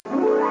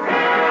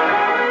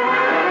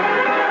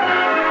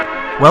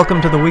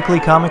Welcome to the weekly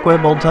Comic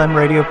Web Old Time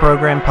Radio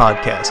Program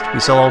podcast. We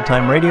sell old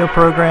time radio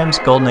programs,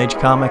 Golden Age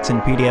comics in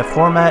PDF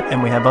format,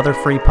 and we have other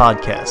free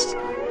podcasts.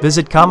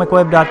 Visit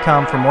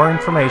comicweb.com for more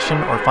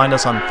information or find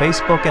us on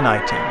Facebook and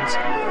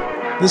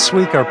iTunes. This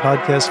week our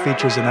podcast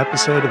features an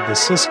episode of The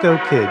Cisco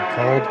Kid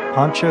called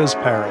Pancho's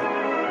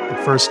Parrot. It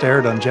first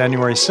aired on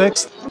January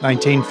 6th,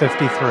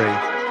 1953.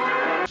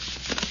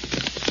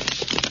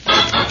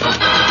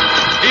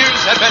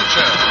 Here's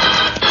adventure.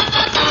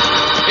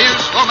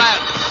 Here's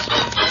romance.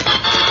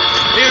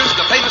 Here's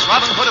the famous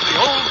Robin Hood of the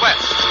Old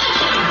West.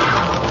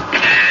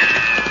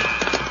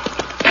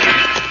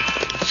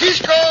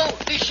 Cisco,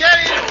 the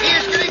sheriff, he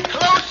is getting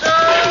closer.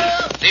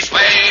 This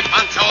way,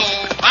 Pancho.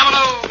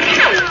 Vámonos.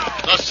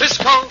 The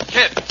Cisco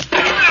Kid.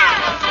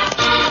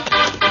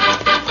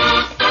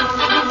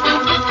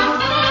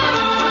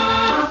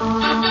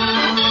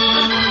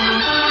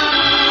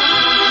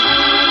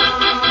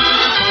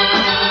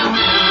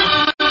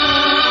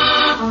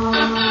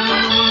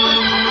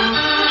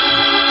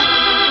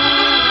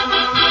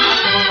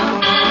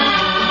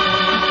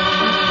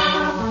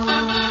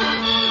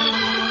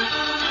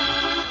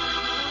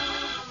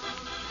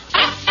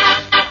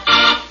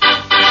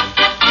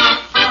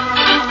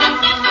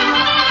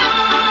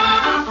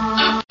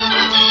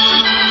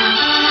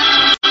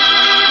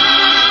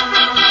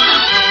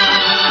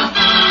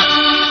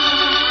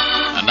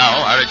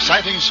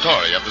 Exciting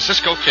story of the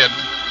Cisco Kid,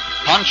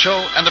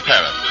 Pancho and the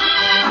Parrot.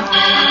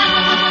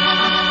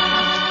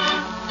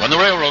 When the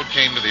railroad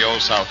came to the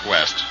old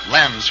Southwest,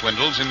 land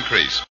swindles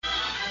increased.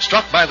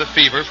 Struck by the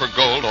fever for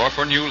gold or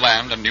for new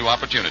land and new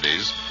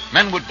opportunities,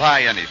 men would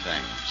buy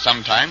anything,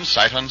 sometimes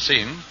sight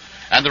unseen,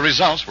 and the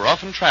results were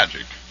often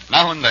tragic,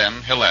 now and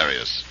then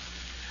hilarious.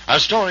 Our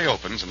story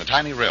opens in the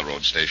tiny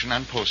railroad station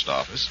and post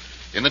office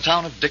in the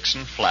town of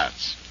Dixon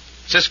Flats.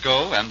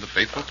 Cisco and the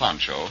faithful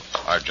Pancho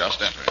are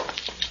just entering.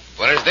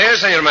 Buenos dias,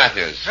 Senor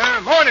Matthews.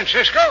 Morning,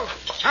 Cisco.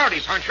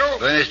 Howdy, Pancho.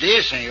 Buenos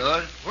dias,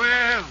 senor.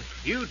 Well,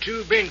 you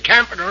two been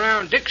camping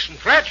around Dixon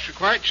Flats for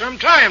quite some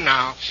time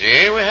now.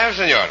 Si, we have,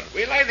 senor.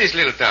 We like this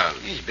little town.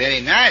 It's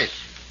very nice.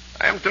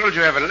 I am told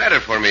you have a letter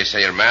for me,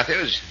 Senor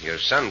Matthews. Your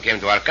son came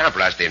to our camp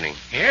last evening.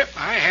 Yep,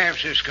 I have,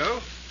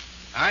 Cisco.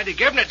 I'd have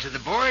given it to the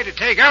boy to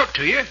take out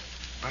to you,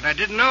 but I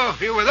didn't know if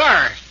you were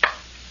there.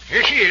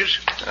 Here she is.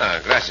 Ah,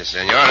 gracias,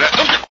 senor. Oh,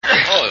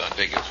 I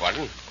beg your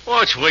pardon.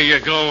 Watch where you're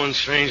going,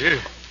 stranger.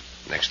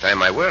 Next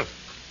time I will.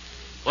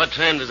 What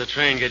time does the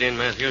train get in,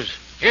 Matthews?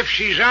 If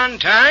she's on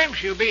time,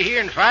 she'll be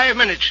here in 5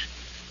 minutes.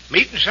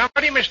 Meeting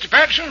somebody, Mr.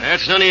 Patterson?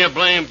 That's none of your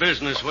blame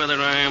business whether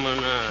I am or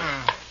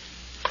not.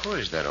 Who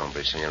is that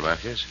hombre, Senor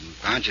Matthews?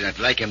 Pancho not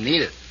like him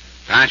neither.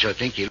 Pancho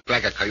think he look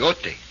like a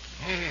coyote.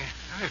 Yeah,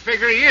 I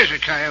figure he is a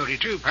coyote,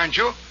 too,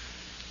 Pancho.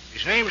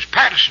 His name's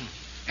Patterson.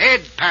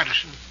 Ed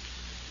Patterson.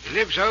 He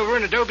lives over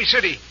in Adobe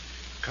City.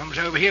 Comes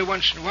over here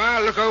once in a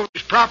while, look over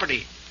his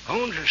property.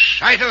 Owns a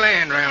sight of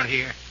land around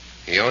here.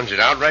 He owns it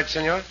outright,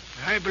 senor?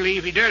 I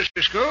believe he does,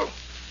 Cisco.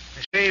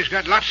 They say he's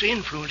got lots of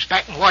influence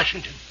back in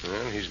Washington.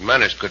 Well, his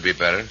manners could be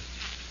better.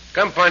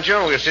 Come,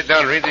 Pancho, we'll sit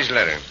down and read this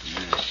letter.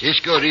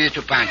 Cisco read it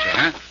to Pancho,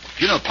 huh?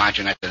 You know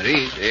Pancho not can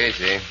read.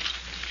 Si.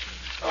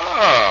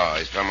 Oh,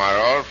 it's from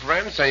our old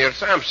friend, Senor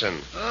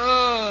Sampson.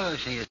 Oh,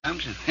 Senor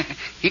Thompson.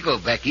 He go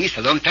back east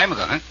a long time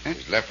ago, huh?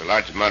 He's left a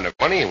large amount of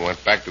money and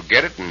went back to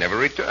get it and never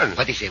returned.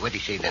 What he say?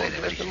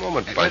 Just a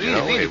moment,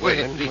 Pancho. Wait.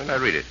 When I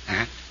read it.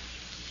 Uh-huh.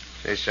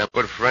 Say some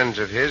good friends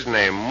of his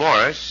named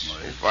Morris.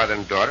 His father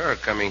and daughter are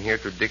coming here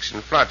to Dixon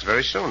Flats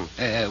very soon.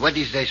 What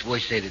does this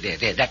voice say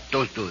there?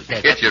 Those two.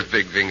 Get your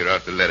big finger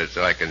out the letter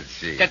so I can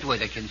see. That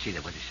voice, I can see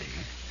that what he say.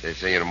 Huh? Says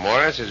Senor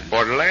Morris has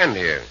bought land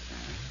here.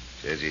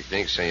 Says he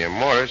thinks Senor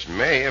Morris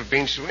may have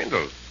been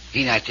swindled.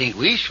 He not think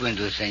we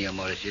swindle Senor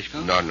Morris,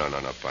 Cisco? No,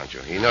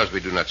 Pancho. He knows we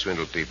do not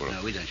swindle people.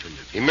 No, we don't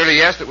swindle people. He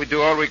merely asked that we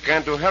do all we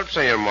can to help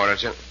Senor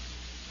Morris. And...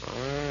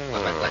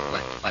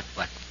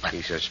 What?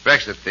 He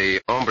suspects that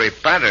the hombre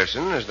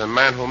Patterson is the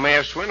man who may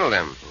have swindled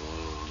him.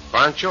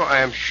 Pancho, I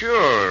am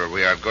sure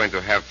we are going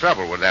to have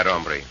trouble with that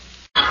hombre.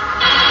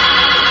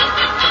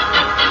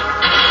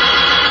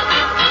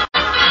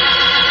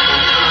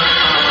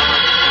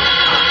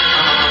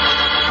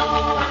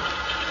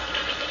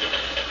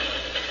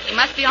 You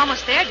must be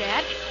almost there,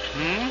 Dad.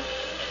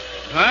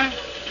 Huh?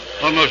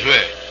 Almost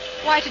where?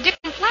 Why, to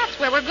Dixon Flats,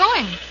 where we're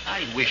going.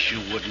 I wish you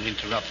wouldn't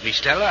interrupt me,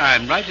 Stella.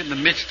 I'm right in the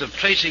midst of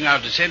tracing our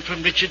descent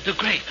from Richard the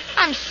Great.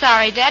 I'm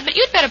sorry, Dad, but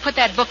you'd better put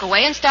that book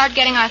away and start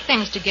getting our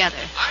things together.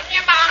 On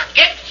your mark,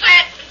 get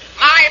set.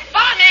 My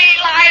bunny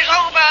lies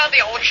over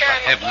the ocean.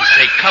 For heaven's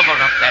sake, cover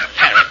up that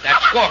parrot.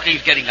 That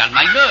squawking's getting on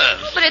my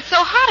nerves. But it's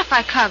so hot if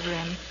I cover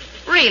him.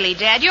 Really,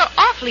 Dad, you're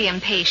awfully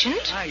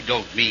impatient. I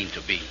don't mean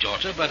to be,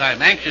 daughter, but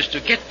I'm anxious to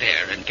get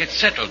there and get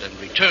settled and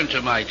return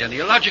to my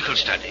genealogical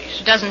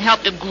studies. It doesn't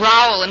help to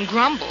growl and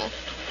grumble.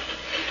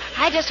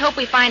 I just hope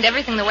we find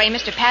everything the way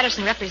Mr.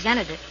 Patterson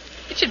represented it.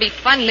 It should be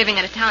fun living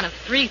in a town of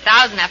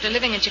 3,000 after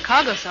living in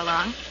Chicago so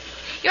long.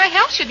 Your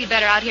health should be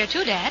better out here,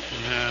 too, Dad.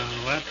 Well,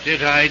 what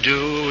did I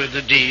do with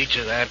the deed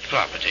to that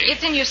property?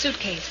 It's in your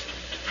suitcase.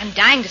 I'm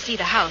dying to see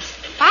the house.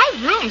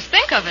 5 rooms.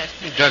 Think of it.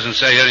 It doesn't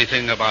say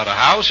anything about a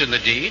house in the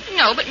deed.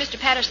 No, but Mr.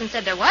 Patterson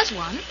said there was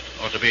one.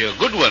 Ought to be a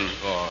good one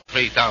for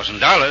 $3,000.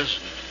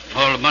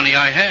 All the money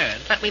I had.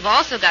 But we've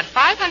also got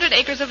 500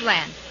 acres of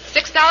land.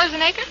 $6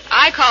 an acre?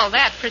 I call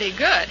that pretty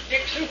good.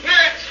 Dixon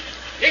Flats!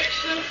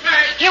 Dixon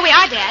Flats! Here we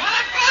are, Dad.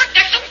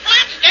 Dixon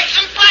Flats!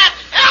 Dixon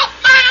Flats! Help,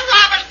 murder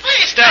robbers,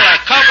 please! Stella,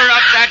 cover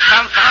up that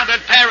confounded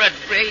parrot.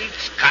 Great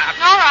Scott.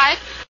 All right.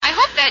 I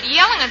hope that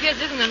yelling of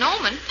his isn't an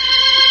omen.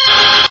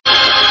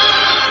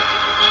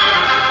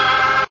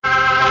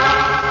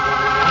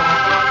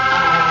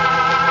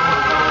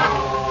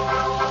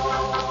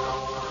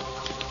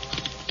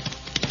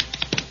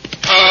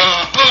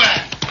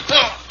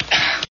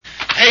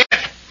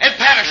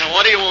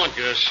 What do you want,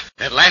 Gus?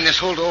 That land this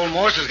hold to old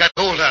Morse has got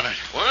gold on it.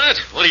 What?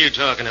 What are you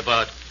talking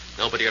about?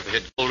 Nobody ever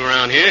hid gold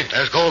around here.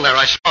 There's gold there.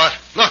 I saw it.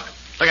 Look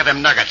at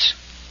them nuggets.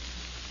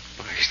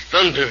 By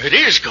thunder, it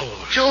is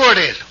gold. Sure it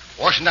is.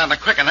 Washing down the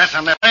creek, and that's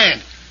on their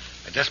land.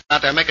 They're just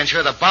out there making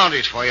sure the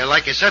boundaries for you,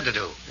 like you said to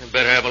do. You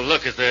better have a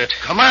look at that.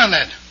 Come on,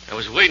 then. I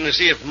was waiting to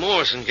see if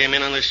Morrison came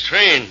in on this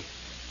train.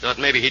 Thought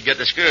maybe he'd get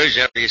discouraged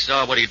after he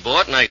saw what he'd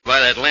bought, and I'd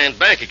buy that land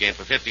back again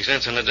for 50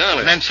 cents on the dollar.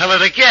 And then sell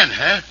it again,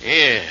 huh?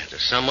 Yeah, to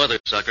some other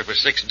sucker for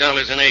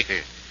 $6 an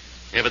acre.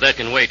 Yeah, but that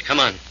can wait. Come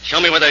on.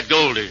 Show me where that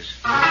gold is.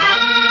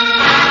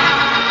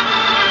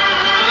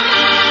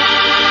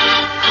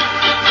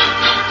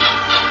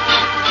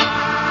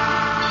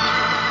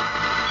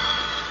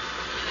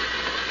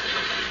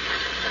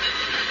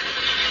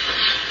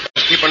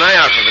 Keep an eye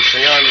out for the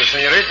senor and the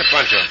senorita,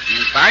 Pancho.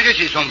 Pancho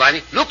sees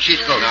somebody. Look,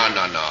 Cisco.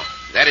 No.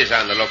 That is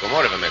on the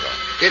locomotive, amigo.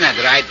 They're not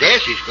right there,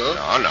 Cisco.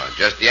 No.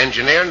 Just the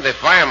engineer and the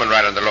fireman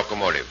ride on the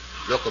locomotive.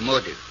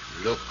 Locomotive.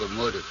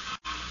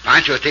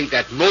 Pancho think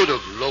that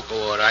motive loco,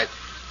 all right.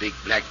 Big,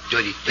 black,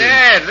 dirty thing.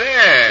 There.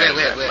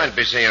 Where? That might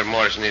be Senor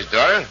Morris and his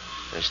daughter.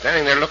 They're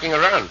standing there looking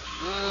around.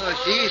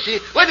 Oh, see.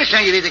 What the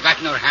senorita got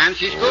in her hand,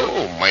 Cisco?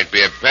 Oh, might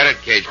be a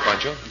parrot cage,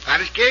 Pancho.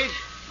 Parrot cage?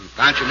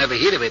 Pancho never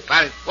heard of a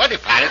parrot. What a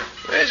parrot?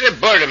 There's a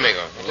bird,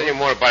 amigo. I'll tell you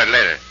more about it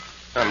later.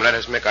 Come, let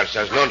us make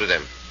ourselves known to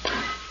them.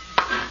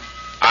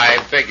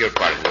 I beg your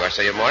pardon. You are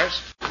Senor Morris?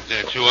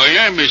 That's who I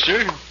am,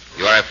 mister.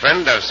 You are a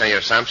friend of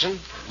Senor Sampson?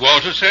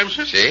 Walter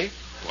Sampson? See?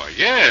 Why,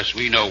 yes,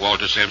 we know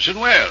Walter Sampson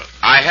well.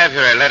 I have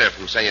here a letter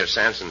from Senor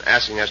Sampson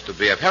asking us to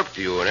be of help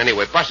to you in any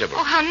way possible.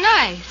 Oh, how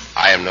nice.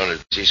 I am known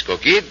as Cisco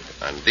Kid,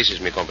 and this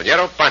is mi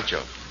compañero,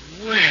 Pancho.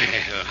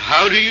 Well,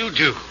 how do you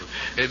do?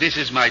 This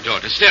is my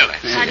daughter, Stella.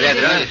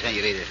 Senorita.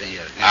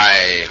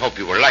 I hope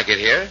you will like it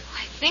here.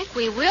 I think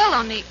we will,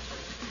 only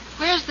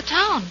where's the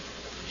town?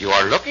 You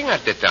are looking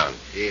at the town.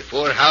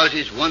 4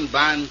 houses, 1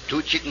 barn,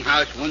 2 chicken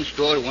house, 1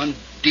 store, 1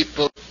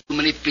 depot, too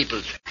many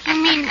people.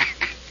 You mean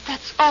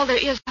that's all there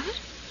is of it?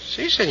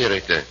 See,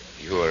 senorita,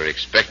 you were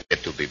expecting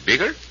it to be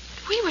bigger?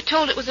 We were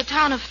told it was a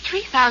town of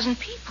 3,000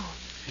 people.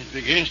 It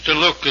begins to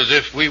look as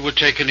if we were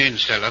taken in,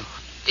 Stella.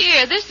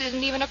 Dear, this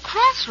isn't even a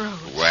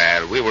crossroads.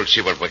 Well, we will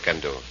see what we can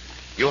do.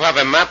 You have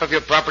a map of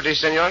your property,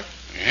 senor?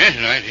 Yes,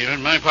 right here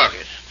in my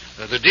pocket.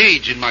 The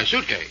deed's in my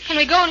suitcase. Can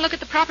we go and look at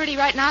the property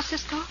right now,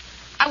 Cisco?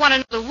 I want to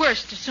know the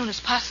worst as soon as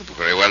possible.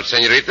 Very well,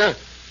 senorita.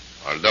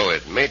 Although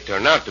it may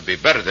turn out to be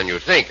better than you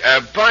think.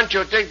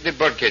 Pancho, take the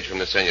birdcage from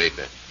the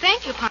senorita.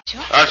 Thank you,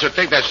 Pancho. Also,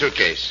 take that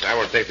suitcase. I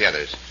will take the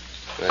others.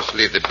 Let's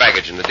leave the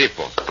baggage in the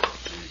depot.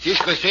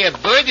 Cisco say a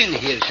bird in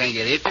here,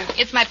 senorita.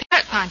 It's my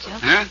parrot, Pancho.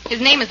 Huh? His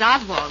name is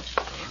Oswald.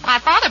 My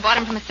father bought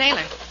him from a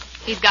sailor.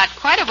 He's got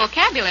quite a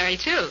vocabulary,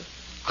 too.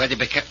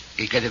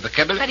 He got a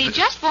vocabulary? But he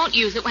just won't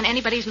use it when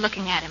anybody's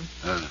looking at him.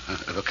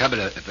 A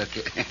vocabulary.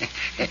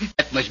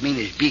 That must mean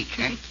his beak,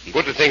 huh?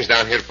 Put the things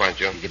down here,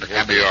 Pancho. You'll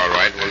be all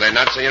right. Will they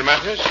not, Senor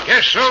Mathis?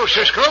 Guess so,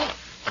 Cisco.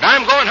 But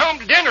I'm going home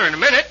to dinner in a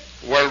minute.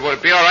 Well, will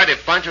it be all right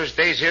if Pancho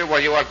stays here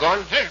while you are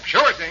gone? Yeah,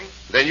 sure thing.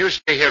 Then you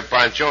stay here,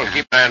 Pancho, and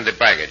keep an eye on the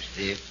baggage.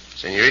 Yeah.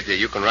 Senorita,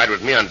 you can ride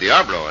with me on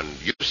Diablo, and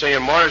you, Senor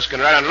Morris, can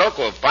ride on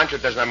Loco if Pancho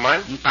does not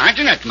mind.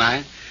 Pancho not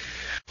mind.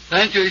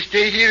 Pancho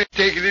stay here and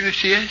take a little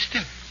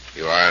siesta.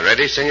 You are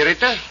ready,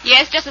 senorita?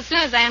 Yes, just as soon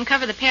as I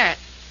uncover the parrot.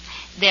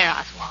 There,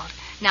 Oswald.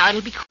 Now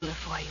it'll be cooler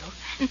for you.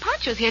 And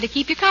Pancho's here to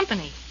keep you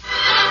company.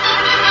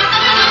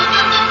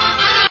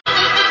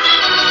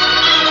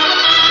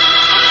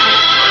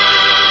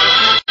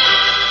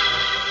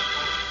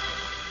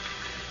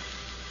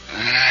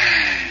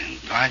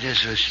 Pancho's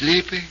so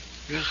sleepy.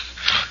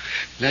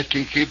 That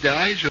can keep the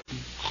eyes open.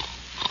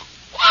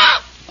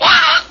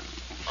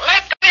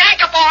 Let the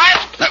anchor,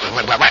 boys.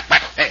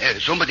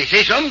 What? Somebody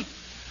say something?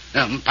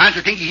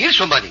 Pancho think he hears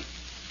somebody.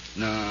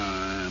 No,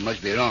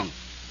 must be wrong.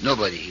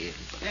 Nobody here.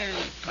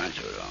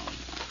 Pancho wrong.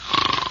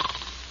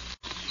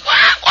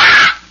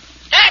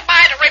 Stand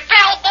by to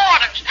repel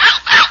boarders.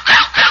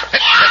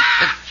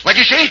 What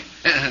you say?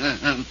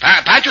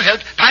 Pancho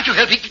help. Pancho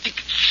help.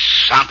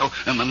 Santo.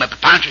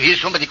 Pancho hears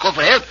somebody call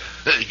for help.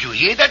 You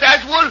hear that,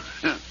 Oswald?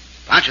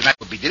 Pancho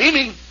might be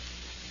dreaming.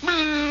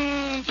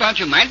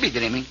 Pancho might be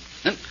dreaming.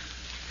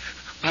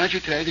 Pancho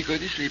tried to go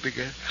to sleep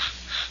again.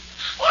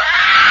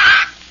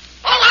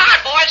 Hold on,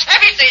 boys.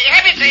 Heavy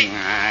Have it, see.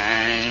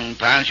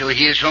 Pancho,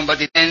 hear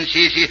somebody then,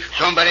 see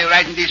somebody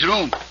right in this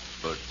room.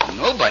 But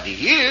nobody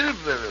here.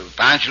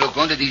 Pancho, look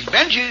under these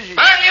benches.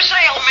 Burn your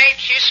sail, mate.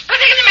 She's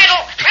splitting in the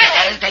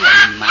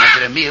middle.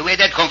 Madre mia, where'd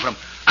that come from?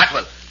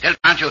 Atwell, tell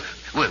Pancho,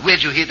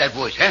 where'd you hear that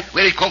voice, huh?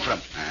 Where'd it come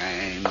from?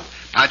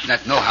 Pancho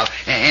not know how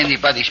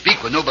anybody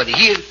speak when nobody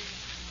here.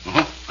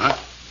 Huh?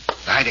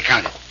 Behind the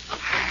counter.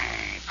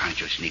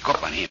 Pancho sneak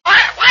up on him.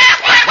 What? What?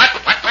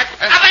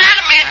 Up and at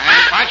him, man.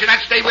 Pancho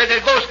not stay where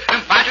there goes.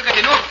 Pancho got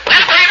to know.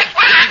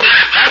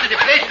 Out of the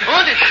place and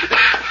hold it.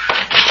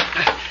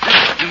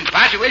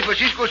 Pancho wait for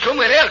Cisco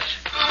somewhere else.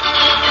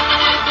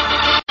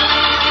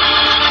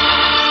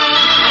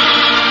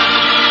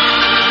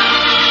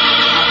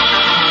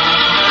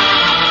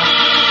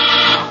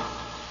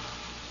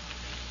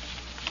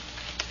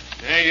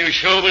 Yeah, you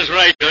sure was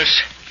right,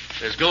 Gus.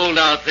 There's gold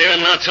out there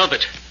and lots of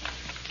it.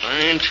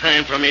 Fine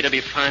time for me to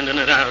be finding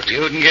it out.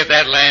 You can get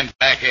that land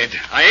back, Ed.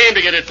 I aim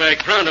to get it back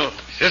pronto.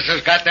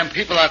 Sister's got them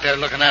people out there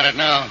looking at it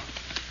now.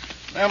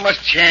 Not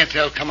much chance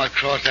they'll come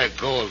across that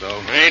gold,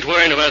 though. I ain't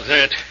worrying about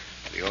that.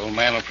 The old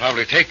man will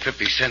probably take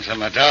 50 cents on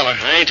the dollar.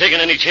 I ain't taking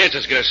any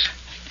chances, Gus.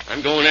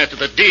 I'm going after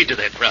the deed to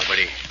that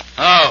property.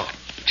 Oh.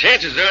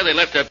 Chances are they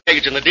left their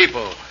baggage in the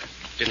depot.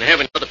 Didn't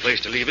have any other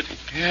place to leave it.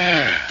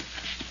 Yeah.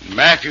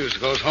 Matthews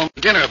goes home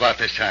to dinner about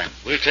this time.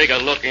 We'll take a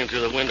look in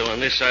through the window on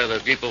this side of the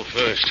depot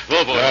first.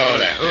 Oh, boy.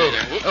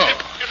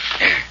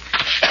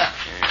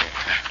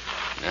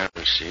 Now,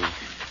 let's see.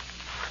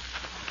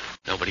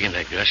 Nobody in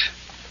there, Gus.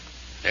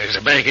 There's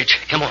the baggage.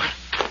 Come on.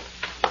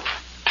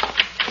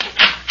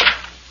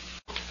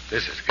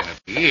 This is going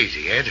to be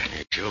easy, Ed.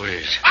 It sure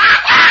is.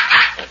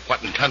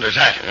 What in thunder's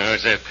that? Oh,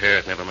 it's that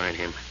parrot. Never mind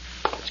him.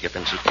 Let's get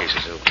them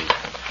suitcases open.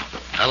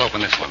 I'll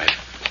open this one, Ed.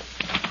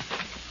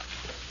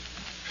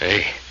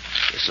 Hey,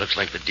 this looks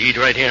like the deed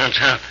right here on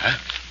top. Huh?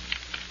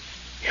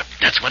 Yep,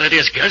 that's what it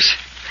is, Gus.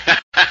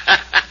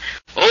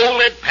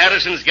 Old Ed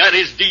Patterson's got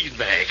his deed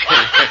back.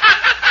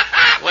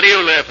 What are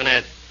you laughing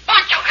at?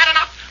 Pancho had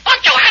enough. What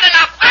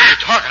are you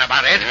talking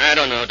about, Ed? I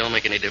don't know. Don't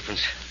make any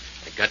difference.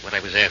 I got what I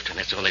was after, and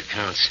that's all that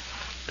counts.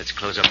 Let's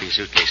close up these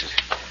suitcases.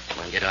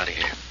 Come on, get out of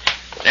here.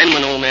 Then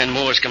when old man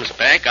Morse comes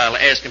back, I'll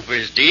ask him for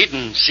his deed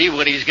and see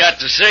what he's got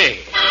to say.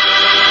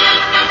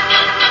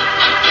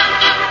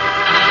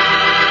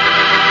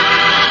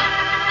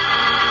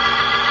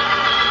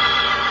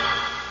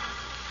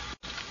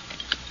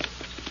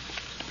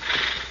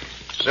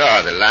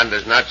 So, the land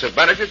is not so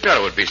bad as you thought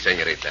it would be,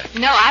 senorita.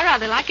 No, I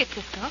rather like it,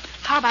 Cisco.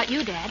 How about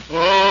you, Dad?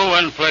 Oh,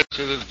 one place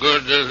is as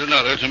good as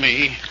another to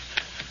me.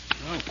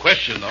 No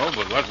question, though,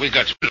 but what we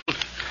got spilled.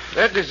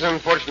 That is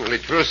unfortunately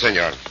true,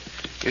 senor.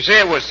 You say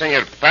it was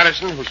Senor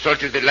Patterson who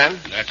sold you the land?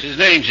 That's his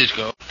name,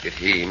 Cisco. Did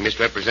he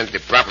misrepresent the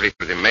property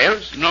for the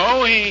mails?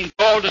 No, he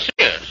called to see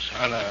us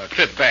on a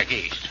trip back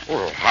east.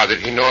 Oh, how did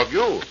he know of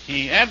you?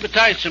 He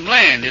advertised some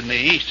land in the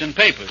eastern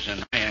papers,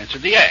 and I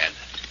answered the ad.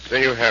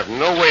 Then you have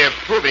no way of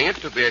proving it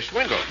to be a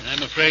swindle.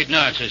 I'm afraid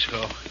not,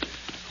 Cisco.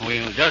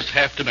 We'll just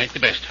have to make the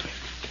best of it.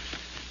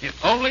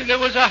 If only there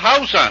was a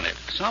house on it,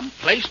 some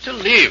place to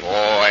live.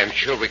 Oh, I'm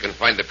sure we can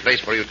find a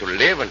place for you to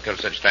live until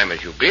such time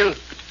as you build.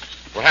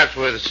 Perhaps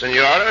with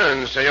Senora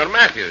and Senor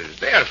Matthews.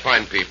 They are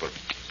fine people.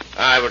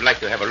 I would like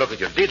to have a look at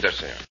your deed there,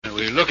 senor.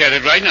 We'll look at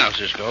it right now,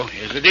 Cisco.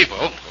 Here's the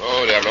depot.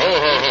 Oh, diablo.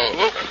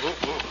 Oh.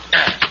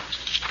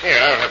 Here,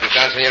 I'll help you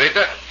down,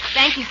 senorita.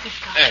 Thank you,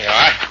 Cisco. There you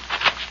are.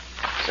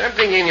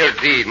 Something in your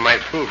deed might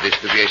prove this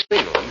to be a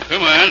swindle.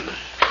 Come on.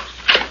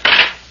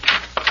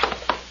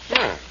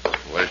 Yeah.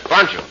 Where's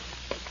Pancho?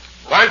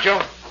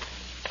 Pancho!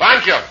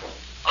 Pancho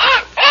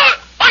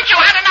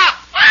had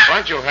enough.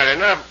 Pancho had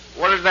enough?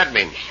 What does that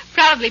mean?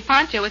 Probably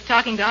Pancho was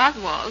talking to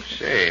Oswald.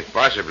 Say,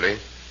 possibly.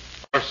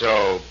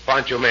 Also,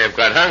 Pancho may have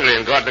got hungry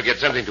and gone to get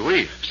something to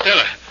eat.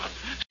 Stella,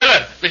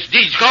 this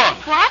deed's gone.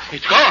 What?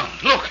 It's gone.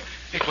 Look,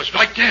 it was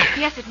right there.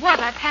 Yes, it was.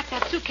 I packed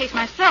that suitcase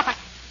myself.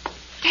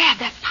 Dad,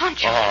 that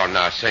Pancho. Oh,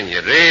 now,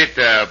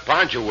 senorita,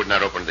 Pancho would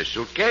not open the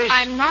suitcase.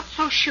 I'm not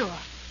so sure.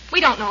 We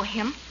don't know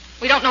him.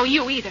 We don't know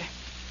you either.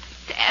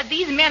 Dad,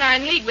 these men are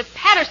in league with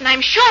Patterson.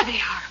 I'm sure they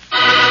are.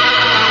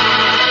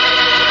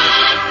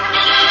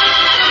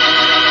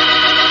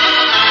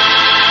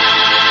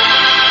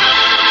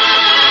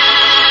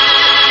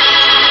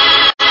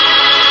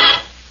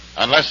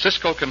 Unless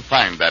Cisco can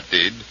find that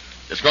deed,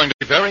 it's going to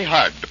be very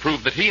hard to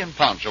prove that he and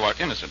Pancho are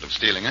innocent of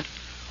stealing it.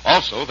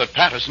 Also, that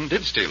Patterson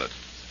did steal it.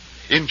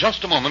 In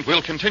just a moment,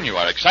 we'll continue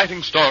our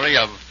exciting story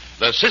of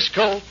the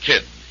Cisco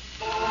Kid.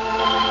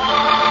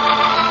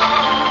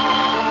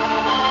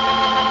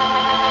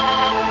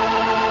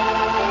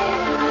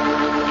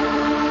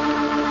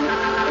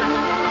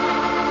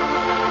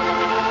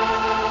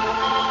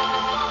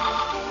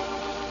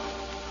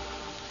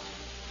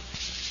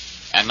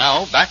 And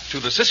now, back to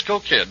the Cisco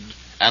Kid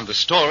and the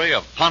story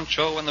of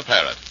Pancho and the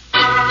Parrot.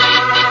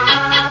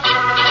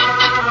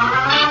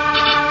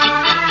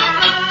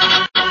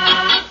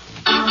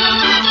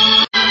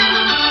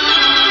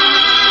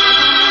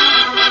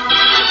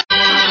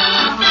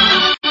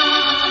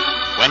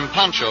 When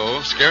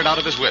Pancho, scared out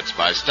of his wits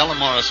by Stella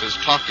Morris's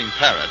talking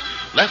parrot,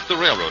 left the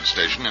railroad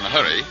station in a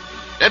hurry,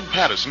 Ed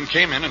Patterson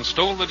came in and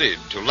stole the deed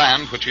to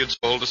land which he had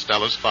sold to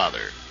Stella's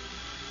father.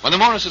 When the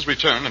Morrises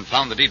returned and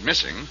found the deed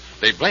missing,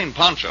 they blamed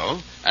Pancho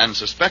and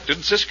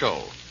suspected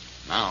Cisco.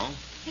 Now...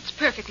 It's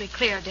perfectly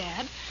clear,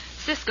 Dad.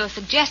 Cisco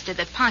suggested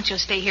that Pancho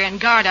stay here and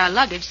guard our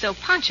luggage so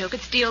Pancho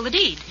could steal the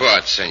deed.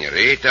 But,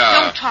 Senorita...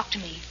 Don't talk to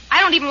me. I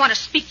don't even want to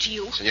speak to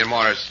you. Senor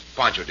Morris,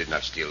 Pancho did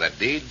not steal that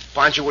deed.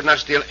 Pancho would not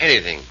steal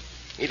anything.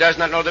 He does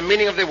not know the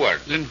meaning of the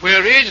word. Then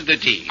where is the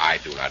deed? I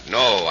do not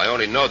know. I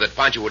only know that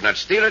Pancho would not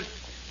steal it.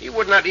 He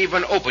would not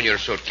even open your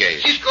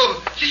suitcase.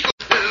 Cisco,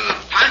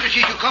 Pancho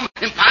sees you come,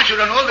 and Pancho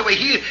run all the way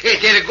here.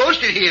 There's a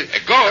ghost in here.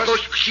 A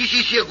ghost? See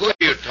a ghost. What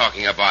are you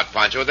talking about,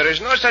 Pancho? There is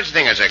no such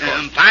thing as a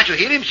ghost. Pancho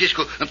hear him,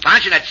 Cisco. And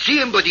Pancho not see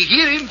him, but he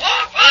hear him.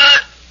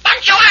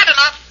 Pancho had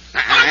enough.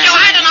 Pancho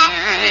had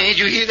enough. Did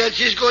you hear that,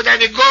 Cisco?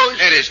 That's a ghost.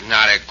 That is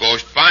not a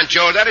ghost,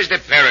 Pancho. That is the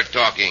parrot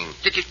talking.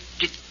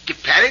 The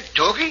parrot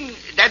talking?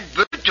 That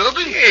bird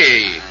talking?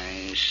 Hey.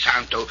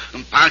 Santo,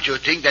 and Pancho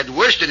think that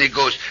worse than a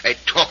ghost, a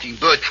talking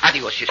bird.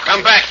 Adios, Cisco.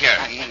 Come back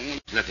here.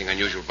 Nothing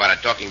unusual about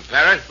a talking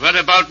parrot. What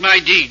about my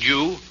deed,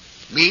 you?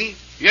 Me?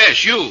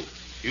 Yes, you.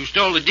 You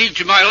stole the deed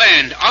to my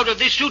land out of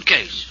this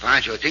suitcase.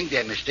 Pancho think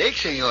they're mistake,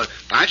 senor.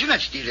 Pancho not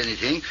steal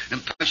anything,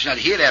 and Pancho not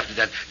here after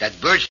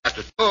that bird start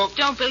to talk.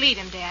 Don't believe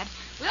him, Dad.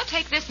 We'll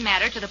take this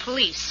matter to the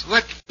police.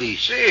 What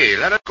police? See,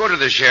 let us go to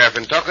the sheriff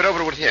and talk it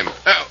over with him.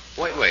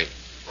 Wait.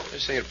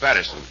 There's Senor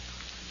Patterson.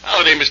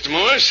 Howdy, Mr.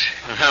 Morris.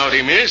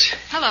 Howdy, miss.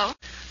 Hello.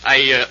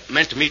 I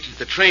meant to meet you at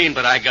the train,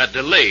 but I got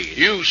delayed.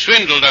 You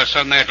swindled us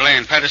on that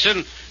land,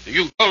 Patterson.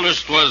 You told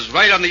us it was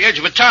right on the edge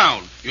of a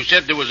town. You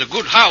said there was a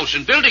good house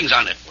and buildings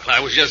on it. Well,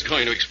 I was just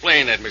going to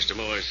explain that, Mr.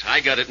 Morris.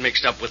 I got it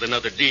mixed up with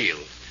another deal.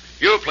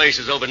 Your place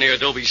is over near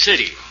Adobe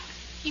City.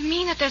 You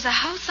mean that there's a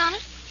house on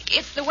it?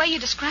 It's the way you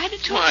described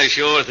it to Why, us?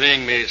 sure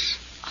thing, miss.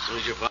 As soon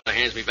as your father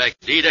hands me back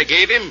the deed I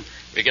gave him,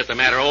 we get the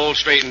matter all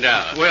straightened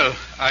out. Well,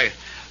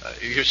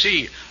 you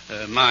see,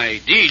 my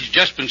deed's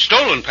just been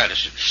stolen,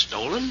 Patterson.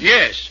 Stolen?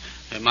 Yes.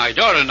 My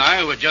daughter and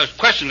I were just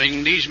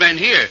questioning these men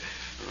here.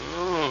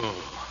 Oh.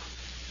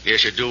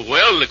 Guess you do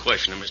well to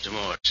question them, Mr.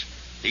 Morris.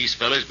 These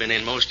fellas been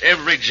in most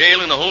every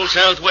jail in the whole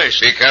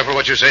Southwest. Be careful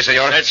what you say,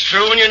 senor. That's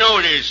true, and you know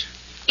it is.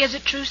 Is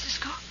it true,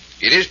 Cisco?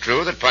 It is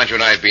true that Pancho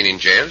and I have been in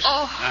jails.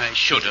 Oh. I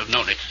should have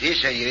known it.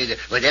 Yes, senorita.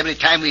 But every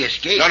time we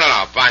escape... No,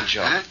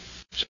 Pancho. Huh?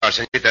 Sorry,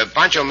 senorita.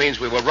 Pancho means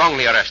we were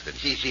wrongly arrested.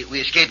 See,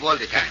 we escape all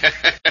the time.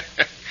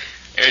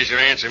 There's your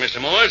answer, Mr.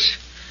 Morris.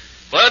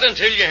 But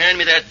until you hand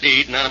me that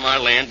deed, none of my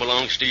land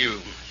belongs to you.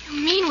 You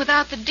mean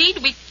without the deed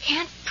we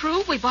can't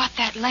prove we bought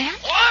that land?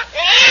 What?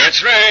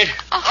 That's right.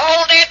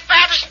 Old Ed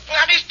Patterson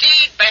got his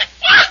deed back.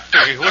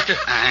 Hey, what the...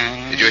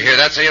 Did you hear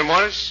that, Senor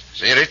Morris?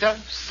 Senorita?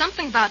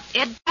 Something about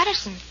Ed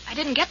Patterson. I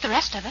didn't get the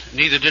rest of it.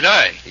 Neither did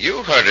I.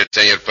 You heard it,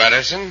 Senor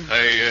Patterson. No,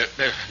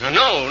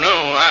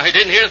 I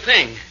didn't hear a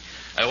thing.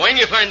 When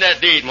you find that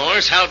deed,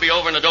 Morris, I'll be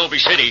over in Adobe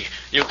City.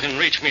 You can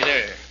reach me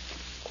there.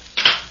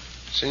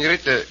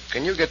 Senorita,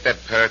 can you get that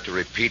parrot to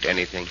repeat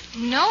anything?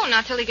 No,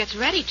 not till he gets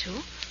ready to.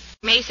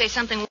 He may say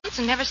something once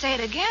and never say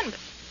it again, but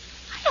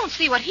I don't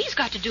see what he's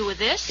got to do with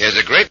this. He has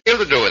a great deal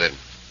to do with it.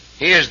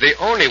 He is the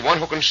only one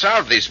who can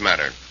solve this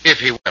matter, if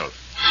he will.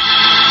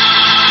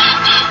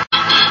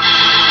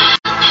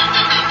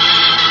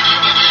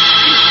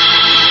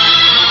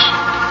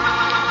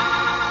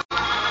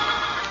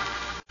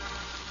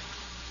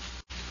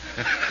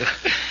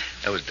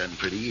 That was done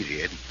pretty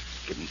easy, Ed.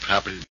 Getting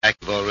property back,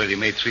 you've already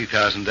made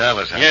 $3,000,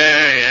 huh?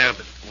 Yeah,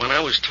 but when I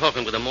was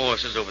talking with the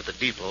Morrises over at the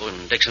depot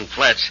in Dixon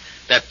Flats,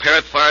 that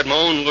parrot fired my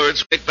own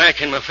words right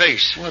back in my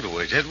face. What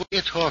words, Ed? What are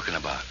you talking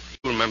about?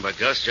 You remember,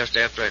 Gus, just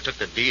after I took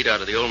the deed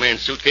out of the old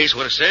man's suitcase,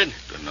 what I said?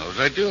 God knows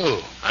I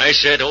do. I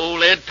said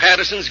old Ed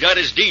Patterson's got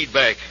his deed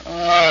back. Oh,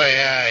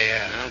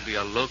 yeah. I'll be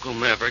a local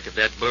maverick if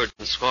that bird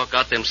can squawk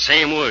out them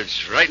same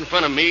words right in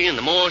front of me and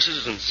the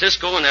Morrises and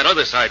Cisco and that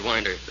other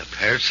sidewinder. The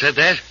parrot said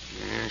that?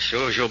 Yeah,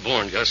 sure as you're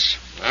born, Gus.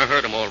 I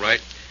heard him all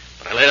right,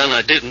 but I let on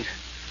I didn't.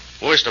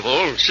 Worst of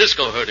all,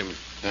 Cisco heard him.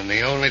 Then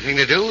the only thing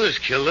to do is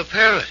kill the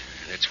parrot.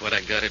 That's what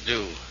I gotta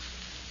do.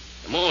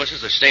 The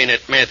Morrises are staying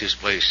at Matthew's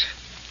place.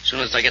 As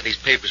soon as I get these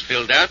papers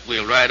filled out,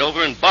 we'll ride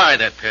over and buy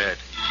that parrot.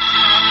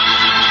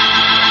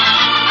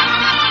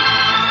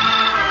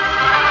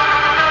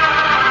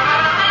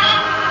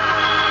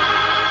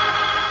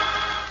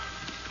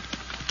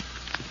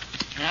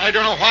 I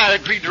don't know why I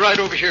agreed to ride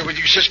over here with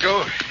you,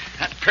 Cisco.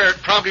 That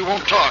parrot probably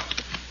won't talk.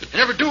 They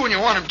never do when you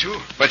want him to.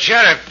 But,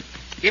 Sheriff,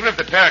 even if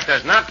the parrot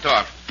does not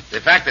talk,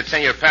 the fact that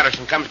Senor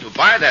Patterson comes to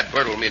buy that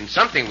bird will mean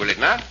something, will it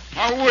not?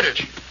 How would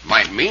it?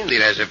 Might mean that he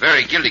has a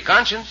very guilty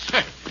conscience.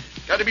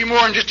 Got to be more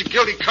than just a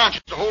guilty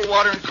conscience to hold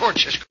water in court,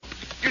 Cisco.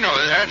 You know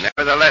that.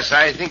 Nevertheless,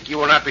 I think you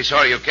will not be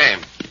sorry you came.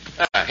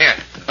 Here.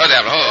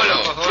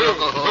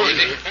 Hold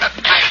easy.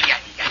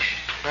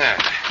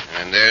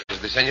 And there's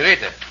the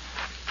senorita.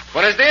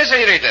 Buenos dias,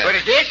 senorita.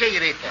 Buenos dias,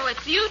 senorita. Oh,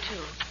 it's you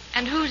two.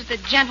 And who's the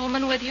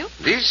gentleman with you?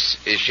 This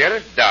is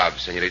Sheriff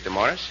Dobbs, Senorita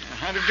Morris.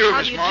 How do you do, How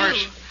Miss do you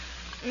Morris?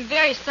 do? I'm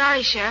very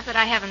sorry, Sheriff, that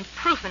I haven't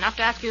proof enough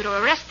to ask you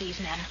to arrest these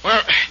men.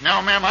 Well, now,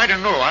 ma'am, I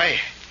don't know. I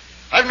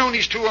I've known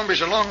these two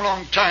hombres a long,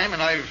 long time,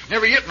 and I've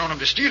never yet known them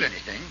to steal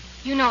anything.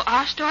 You know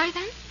our story,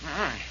 then?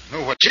 I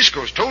know what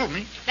Cisco's told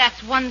me.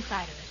 That's one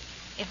side of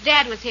it. If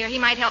Dad was here, he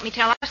might help me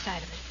tell our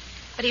side of it.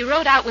 But he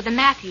rode out with the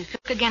Matthews to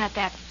look again at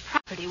that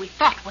property we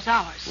thought was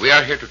ours. We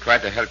are here to try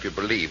to help you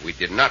believe we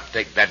did not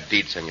take that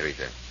deed,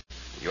 Senorita.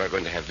 You are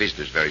going to have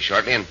visitors very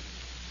shortly, and...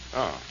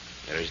 Oh,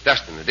 there is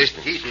dust in the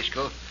distance. See,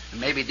 Cisco.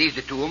 Maybe these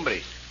are the two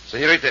hombres.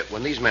 Senorita,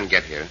 when these men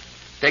get here,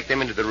 take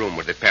them into the room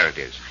where the parrot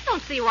is. I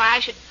don't see why I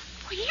should...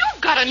 Well,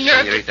 you've got a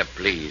nerve... Senorita,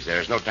 please.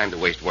 There is no time to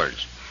waste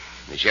words.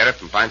 The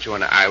sheriff and Pancho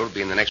and I will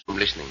be in the next room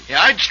listening.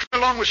 Yeah, I'd stay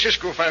along with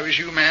Cisco if I was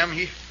you, ma'am.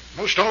 He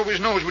most always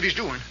knows what he's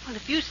doing. Well,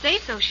 if you say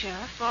so,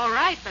 Sheriff, all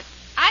right, but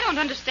I don't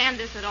understand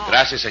this at all.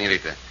 Gracias,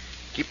 Senorita.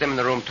 Keep them in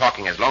the room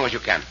talking as long as you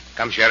can.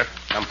 Come, Sheriff.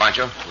 Come,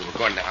 Pancho. We will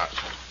go in the house.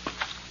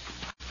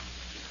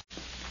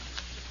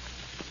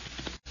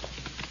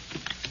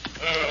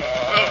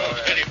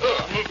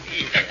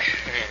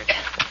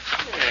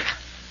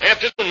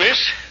 Afternoon,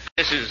 miss.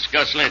 This is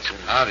Gus Lenson.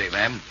 Howdy,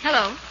 ma'am.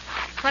 Hello.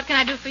 What can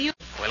I do for you?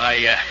 Well,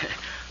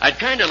 I'd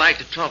kind of like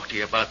to talk to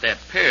you about that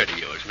parrot of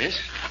yours, miss.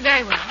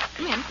 Very well.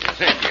 Come in.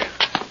 Thank you.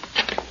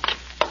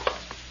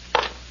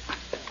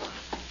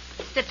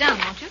 Sit down,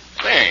 won't you?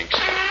 Thanks.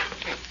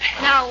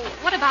 Now,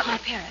 what about my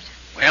parrot?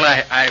 Well,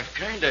 I've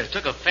kind of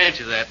took a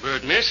fancy to that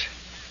bird, miss.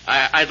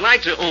 I'd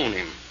like to own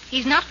him.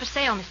 He's not for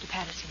sale, Mr.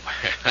 Patterson.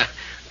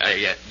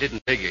 I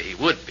didn't figure he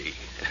would be.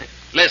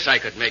 Unless I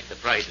could make the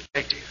price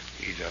effective.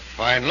 He's a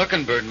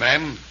fine-looking bird,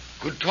 ma'am.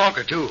 Good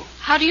talker, too.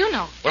 How do you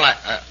know? Well,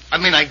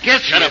 I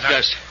guess... Shut up,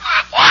 Gus.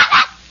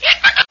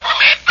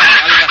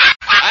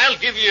 I'll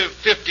give you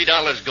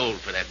 $50 gold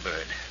for that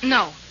bird.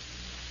 No.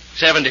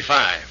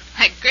 75.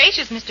 My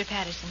gracious, Mr.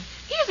 Patterson.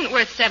 He isn't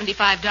worth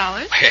 $75.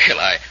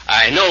 Well,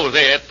 I know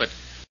that, but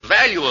the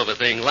value of a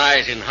thing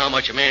lies in how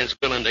much a man's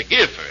willing to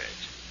give for it.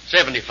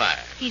 75.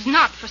 He's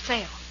not for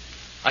sale.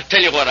 I'll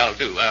tell you what I'll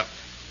do.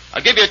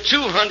 I'll give you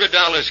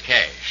 $200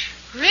 cash.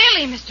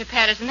 Really, Mr.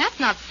 Patterson, that's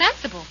not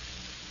sensible.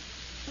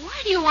 Why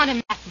do you want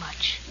him that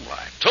much? Well,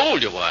 I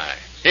told you why.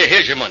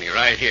 Here's your money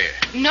right here.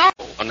 No.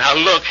 Well, now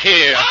look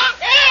here.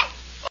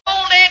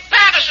 Old Ed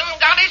Patterson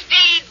got his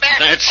deed back.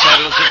 That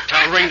settles it.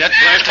 I'll ring that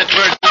blasted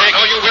bird's neck.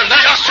 No, you will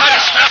not try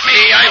to stop me.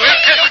 I will.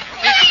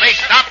 This may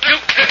stop you.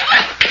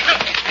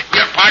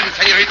 Your pardon,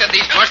 Senorita.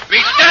 These must be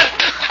done.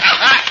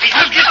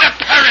 I'll get the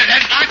parrot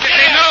and not to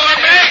say no of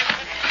me.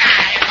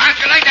 Why don't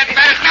you like that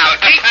parrot now?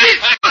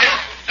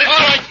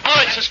 All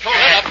right, Cisco,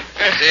 let up.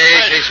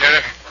 See,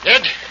 Sheriff.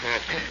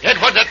 Ed,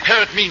 what'd that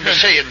parrot mean by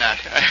saying that?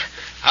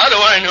 How do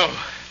I know?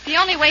 The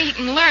only way he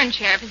can learn,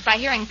 Sheriff, is by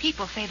hearing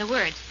people say the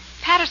words.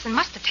 Patterson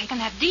must have taken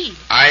that deed.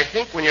 I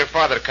think when your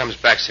father comes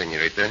back,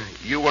 Senorita,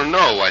 you will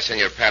know why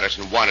Senor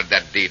Patterson wanted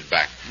that deed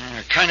back.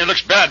 Kind of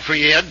looks bad for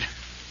you, Ed.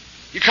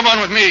 You come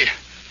on with me.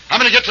 I'm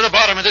going to get to the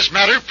bottom of this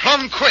matter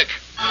plumb quick.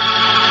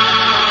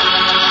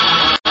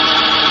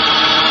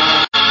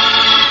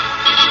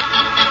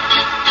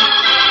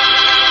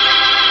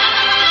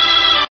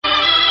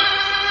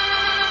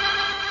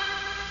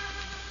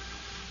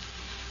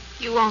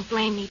 You won't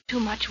blame me too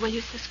much, will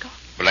you, Cisco?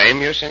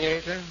 Blame you,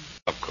 Senorita?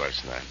 Of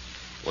course not.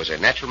 It was a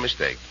natural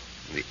mistake.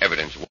 The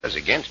evidence was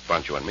against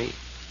Pancho and me.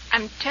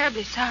 I'm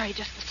terribly sorry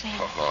just the same.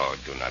 Oh,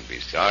 do not be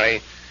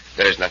sorry.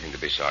 There is nothing to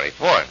be sorry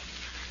for.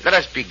 Let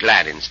us be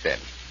glad instead.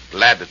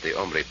 Glad that the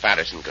hombre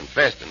Patterson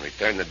confessed and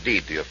returned the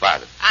deed to your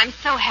father. I'm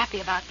so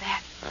happy about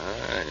that.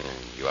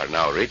 You are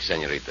now rich,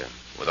 Senorita,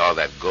 with all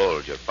that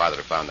gold your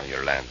father found on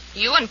your land.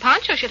 You and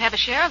Pancho should have a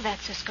share of that,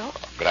 Cisco.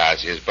 Oh,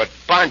 gracias, but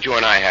Pancho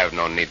and I have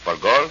no need for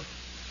gold.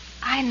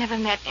 I never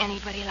met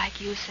anybody like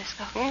you,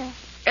 Cisco.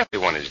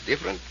 Everyone is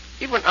different.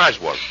 Even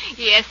Oswald.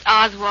 Yes,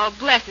 Oswald,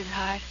 bless his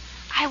heart.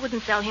 I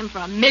wouldn't sell him for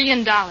 $1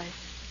 million.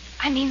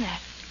 I mean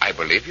that. I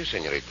believe you,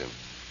 Senorita.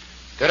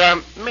 There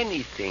are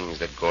many things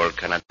that gold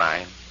cannot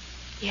buy.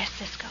 Yes,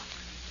 Cisco.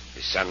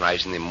 The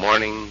sunrise in the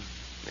morning,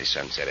 the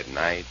sunset at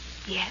night.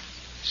 Yes.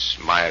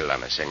 Smile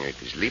on a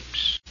senorita's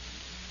lips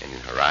and in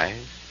her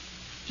eyes.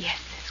 Yes,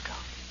 Cisco.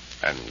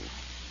 And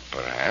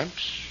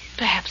perhaps...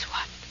 Perhaps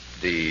what?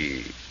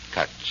 The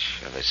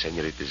touch of a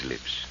senorita's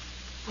lips.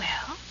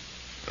 Well?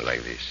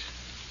 Like this.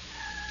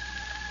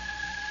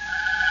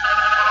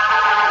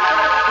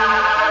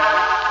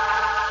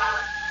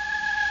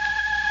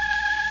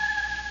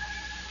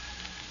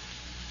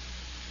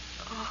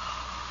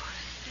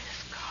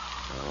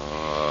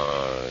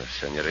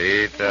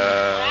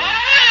 Senorita.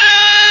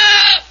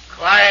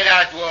 Quiet,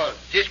 Oswald.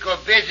 Cisco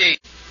busy.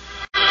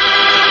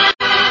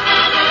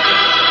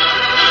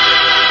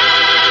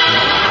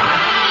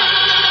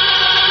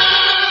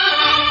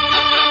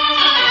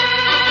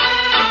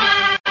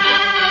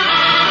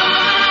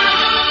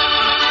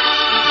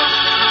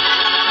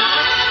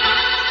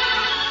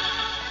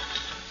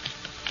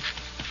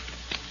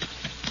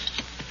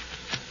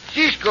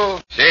 Cisco.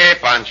 Si,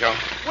 Pancho.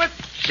 What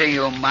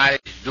Senor Maris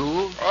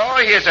do?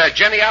 Oh, he is a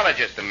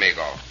genealogist,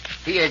 amigo.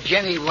 He a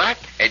Jenny what?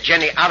 A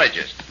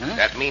genealogist. Huh?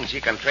 That means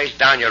he can trace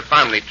down your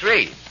family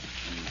tree.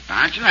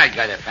 Pancho not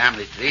got a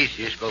family tree,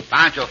 Cisco.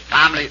 Pancho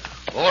family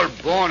All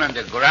born on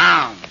the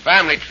ground.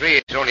 Family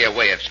tree is only a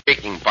way of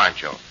speaking,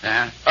 Pancho.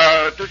 Huh?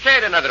 To say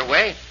it another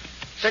way,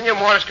 Senor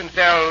Morris can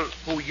tell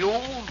who you,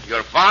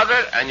 your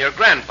father, and your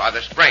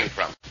grandfather sprang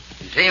from.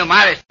 Senor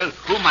Morris,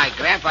 who my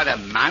grandfather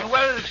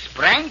Manuel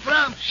sprang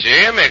from?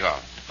 Si, amigo.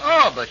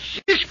 Oh, but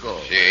Cisco.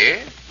 Si?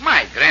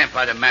 My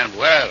grandfather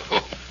Manuel,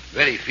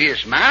 very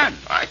fierce man.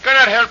 I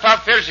cannot help how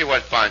fierce he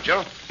was,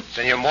 Pancho.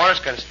 Senor Morris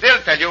can still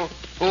tell you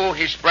who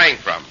he sprang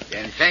from.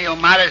 Then Senor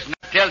Morris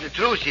not tell the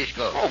truth,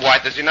 Cisco. Oh, why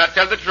does he not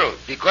tell the truth?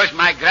 Because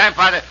my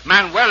grandfather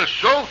Manuel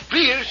so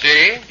fierce,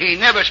 Si? he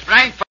never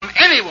sprang from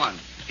anyone.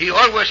 He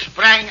always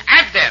sprang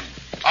at them.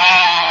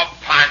 Oh,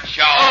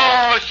 Pancho.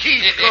 Oh,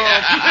 Cisco.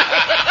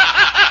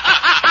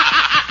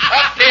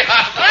 Up the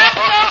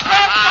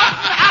house.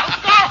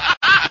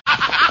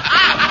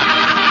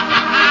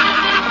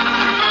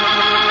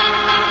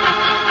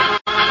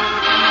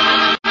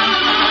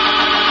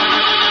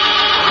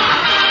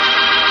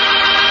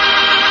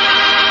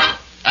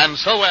 And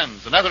so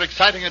ends another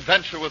exciting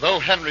adventure with O.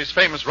 Henry's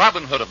famous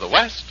Robin Hood of the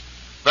West,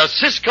 the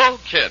Cisco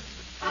Kid.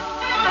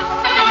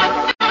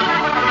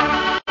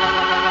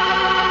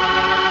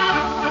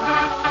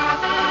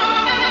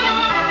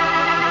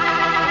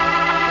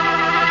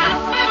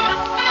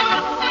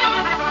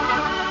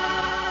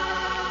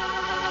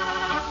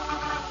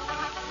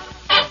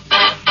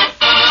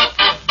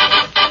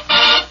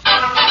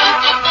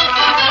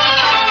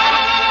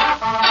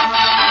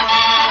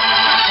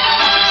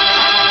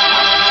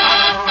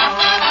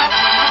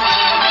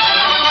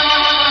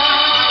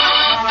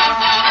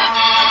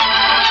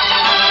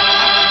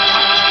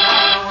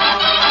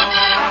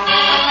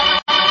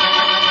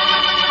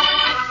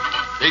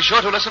 Be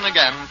sure to listen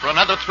again for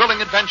another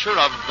thrilling adventure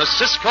of the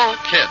Cisco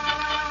Kid.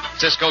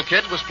 Cisco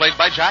Kid was played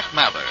by Jack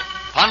Mather.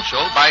 Pancho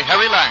by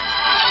Harry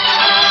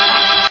Lang.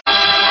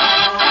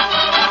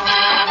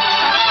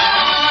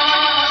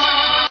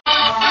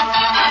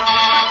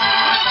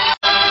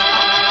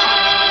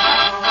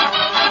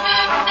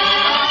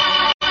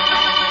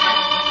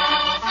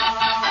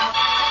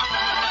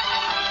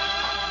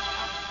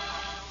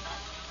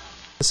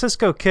 The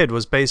Cisco Kid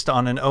was based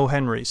on an O.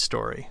 Henry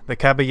story, The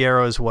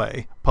Caballero's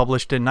Way,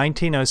 published in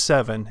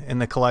 1907 in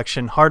the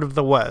collection Heart of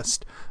the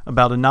West,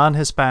 about a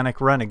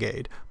non-Hispanic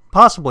renegade,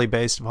 possibly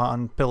based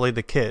upon Billy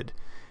the Kid.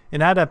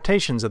 In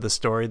adaptations of the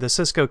story, the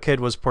Cisco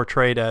Kid was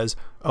portrayed as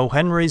O.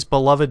 Henry's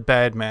beloved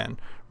bad man,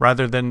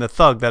 rather than the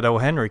thug that O.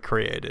 Henry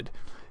created.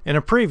 In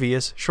a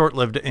previous,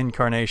 short-lived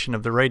incarnation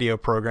of the radio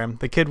program,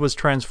 the Kid was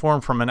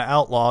transformed from an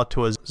outlaw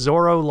to a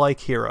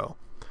Zorro-like hero.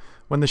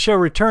 When the show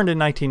returned in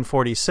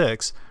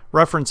 1946,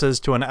 references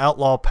to an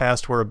outlaw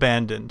past were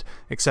abandoned,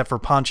 except for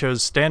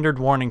Pancho's standard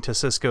warning to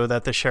Cisco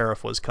that the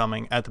sheriff was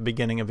coming at the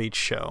beginning of each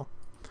show.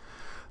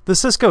 The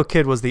Cisco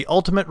Kid was the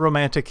ultimate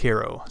romantic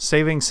hero,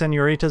 saving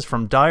senoritas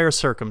from dire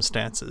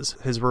circumstances,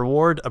 his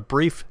reward a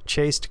brief,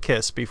 chaste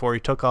kiss before he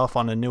took off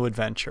on a new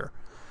adventure.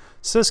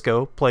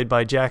 Cisco, played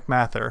by Jack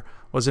Mather,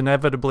 was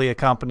inevitably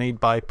accompanied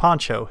by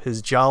Pancho,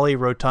 his jolly,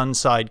 rotund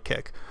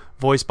sidekick,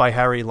 voiced by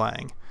Harry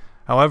Lang.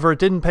 However, it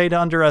didn't pay to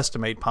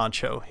underestimate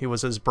Pancho. He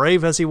was as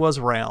brave as he was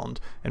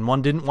round, and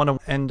one didn't want to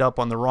end up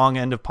on the wrong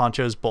end of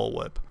Pancho's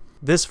bullwhip.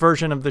 This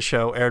version of the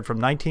show aired from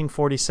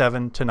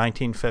 1947 to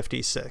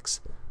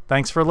 1956.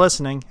 Thanks for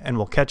listening, and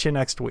we'll catch you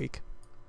next week.